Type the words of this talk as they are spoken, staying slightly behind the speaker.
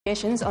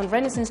On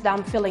Renaissance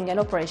Dam filling and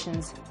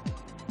operations.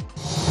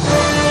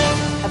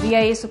 A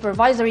BA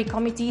Supervisory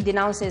Committee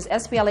denounces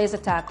SPLA's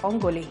attack on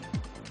Guli.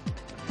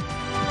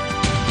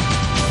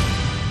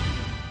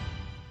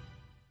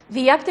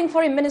 The acting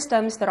Foreign Minister,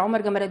 Mr.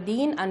 Omar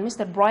Gamaruddin, and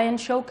Mr. Brian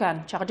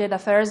Shokan, Chargé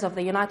d'Affaires of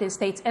the United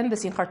States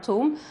Embassy in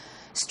Khartoum,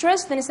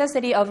 stressed the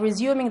necessity of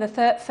resuming the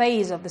third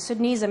phase of the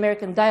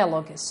Sudanese-American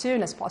dialogue as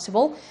soon as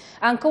possible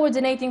and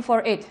coordinating for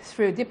it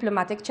through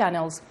diplomatic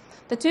channels.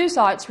 The two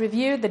sides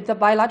reviewed the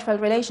bilateral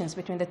relations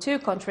between the two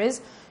countries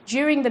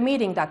during the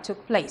meeting that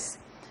took place.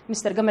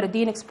 Mr.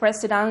 Gamaruddin expressed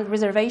Sudan's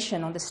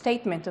reservation on the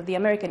statement of the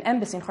American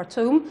Embassy in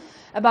Khartoum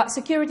about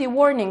security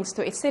warnings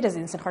to its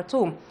citizens in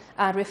Khartoum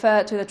and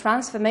referred to the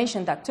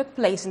transformation that took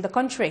place in the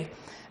country,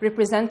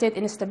 represented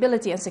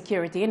instability and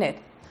security in it.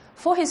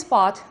 For his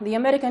part, the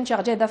American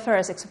Chargé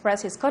d'Affaires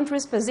expressed his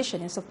country's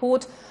position in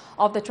support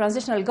of the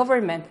transitional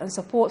government and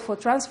support for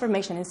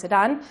transformation in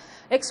Sudan,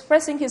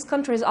 expressing his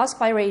country's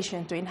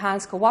aspiration to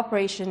enhance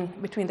cooperation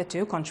between the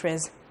two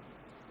countries.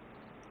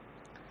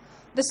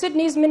 The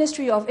Sudanese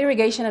Ministry of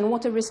Irrigation and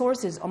Water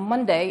Resources on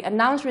Monday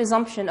announced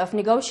resumption of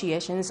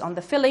negotiations on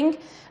the filling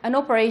and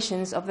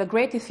operations of the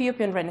Great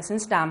Ethiopian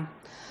Renaissance Dam.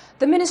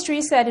 The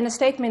ministry said in a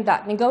statement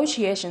that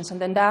negotiations on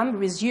the dam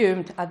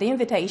resumed at the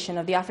invitation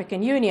of the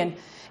African Union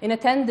in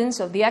attendance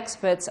of the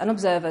experts and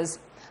observers.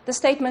 The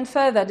statement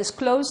further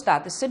disclosed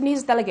that the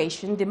Sudanese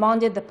delegation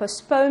demanded the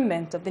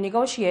postponement of the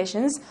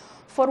negotiations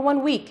for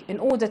 1 week in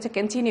order to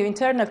continue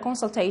internal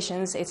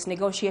consultations its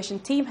negotiation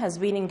team has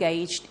been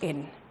engaged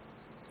in.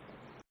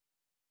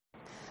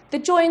 The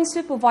Joint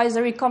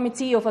Supervisory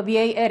Committee of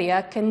ABA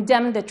area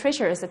condemned the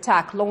treacherous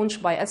attack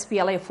launched by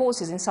SPLA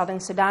forces in southern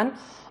Sudan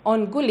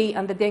on Guli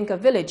and the Denka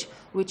village,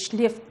 which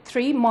left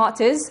 3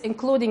 martyrs,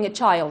 including a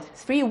child,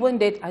 3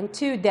 wounded and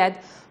 2 dead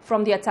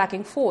from the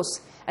attacking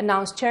force,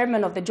 announced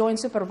Chairman of the Joint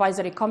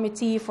Supervisory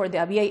Committee for the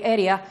ABA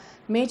area,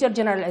 Major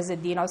General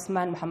Izzuddin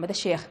Osman Mohammed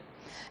al-Sheikh.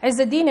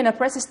 Izzuddin, in a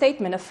press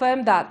statement,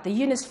 affirmed that the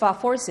UNISFA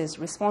forces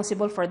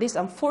responsible for this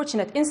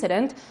unfortunate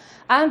incident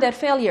and their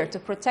failure to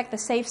protect the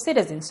safe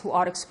citizens who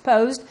are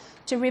exposed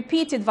to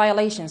repeated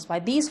violations by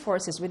these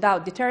forces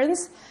without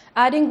deterrence,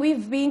 adding,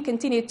 "We've been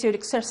continued to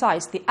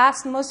exercise the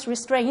utmost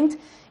restraint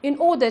in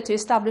order to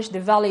establish the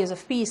values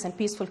of peace and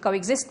peaceful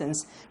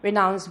coexistence,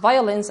 renounce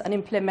violence and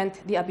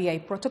implement the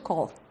ABA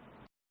protocol."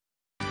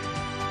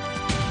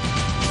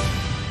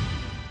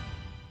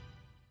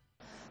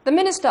 The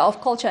Minister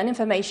of Culture and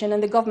Information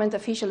and the government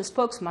official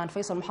spokesman,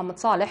 Faisal Mohammed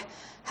Saleh,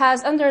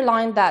 has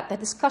underlined that the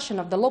discussion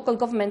of the Local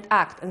Government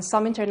Act and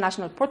some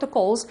international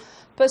protocols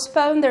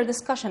postponed their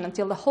discussion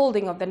until the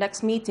holding of the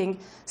next meeting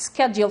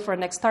scheduled for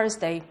next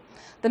Thursday.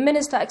 The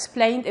minister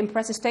explained in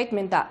press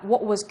statement that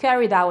what was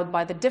carried out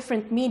by the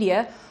different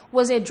media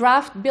was a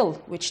draft bill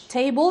which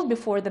tabled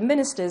before the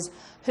ministers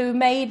who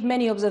made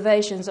many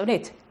observations on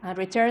it and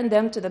returned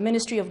them to the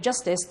Ministry of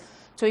Justice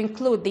to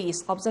include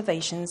these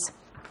observations.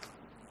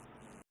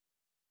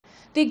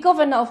 The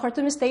governor of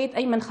Khartoum State,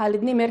 Ayman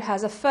Khalid Nimr,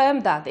 has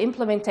affirmed that the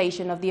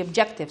implementation of the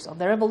objectives of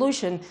the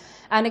revolution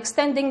and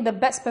extending the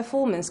best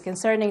performance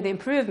concerning the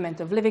improvement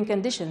of living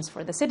conditions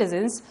for the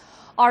citizens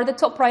are the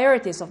top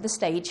priorities of the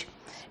state.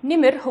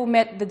 Nimr, who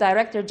met the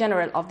Director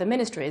General of the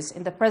Ministries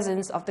in the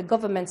presence of the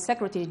Government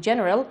Secretary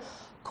General,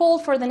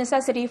 called for the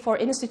necessity for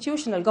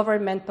institutional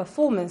government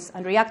performance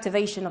and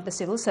reactivation of the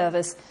civil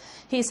service.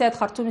 He said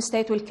Khartoum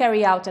State will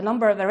carry out a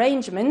number of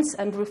arrangements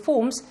and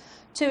reforms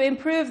to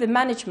improve the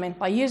management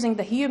by using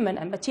the human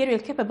and material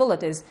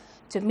capabilities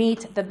to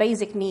meet the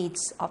basic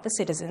needs of the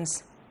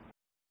citizens.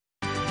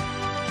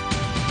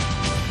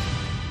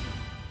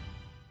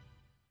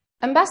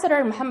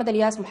 Ambassador Mohammed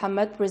Ilyas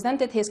Mohammed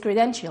presented his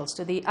credentials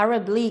to the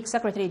Arab League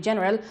Secretary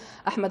General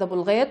Ahmed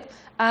Abul Ghait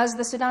as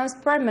the Sudan's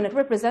permanent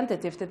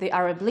representative to the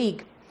Arab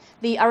League.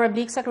 The Arab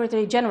League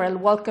Secretary General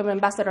welcomed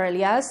Ambassador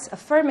Ilyas,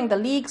 affirming the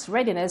League's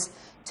readiness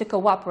to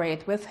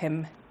cooperate with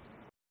him.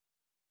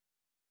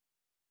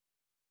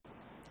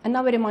 And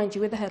now we remind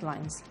you with the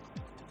headlines.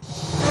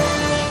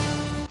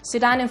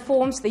 Sudan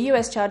informs the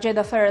U.S. Chargé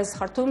d'Affaires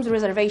Khartoum's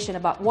reservation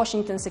about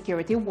Washington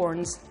security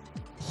warns.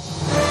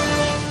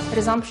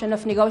 Resumption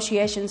of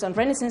negotiations on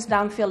Renaissance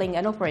Dam filling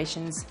and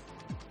operations.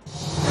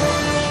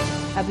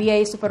 A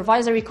BA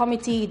Supervisory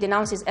Committee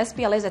denounces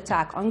SPLA's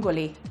attack on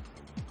Guli.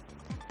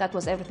 That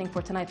was everything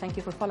for tonight. Thank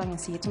you for following and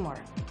see you tomorrow.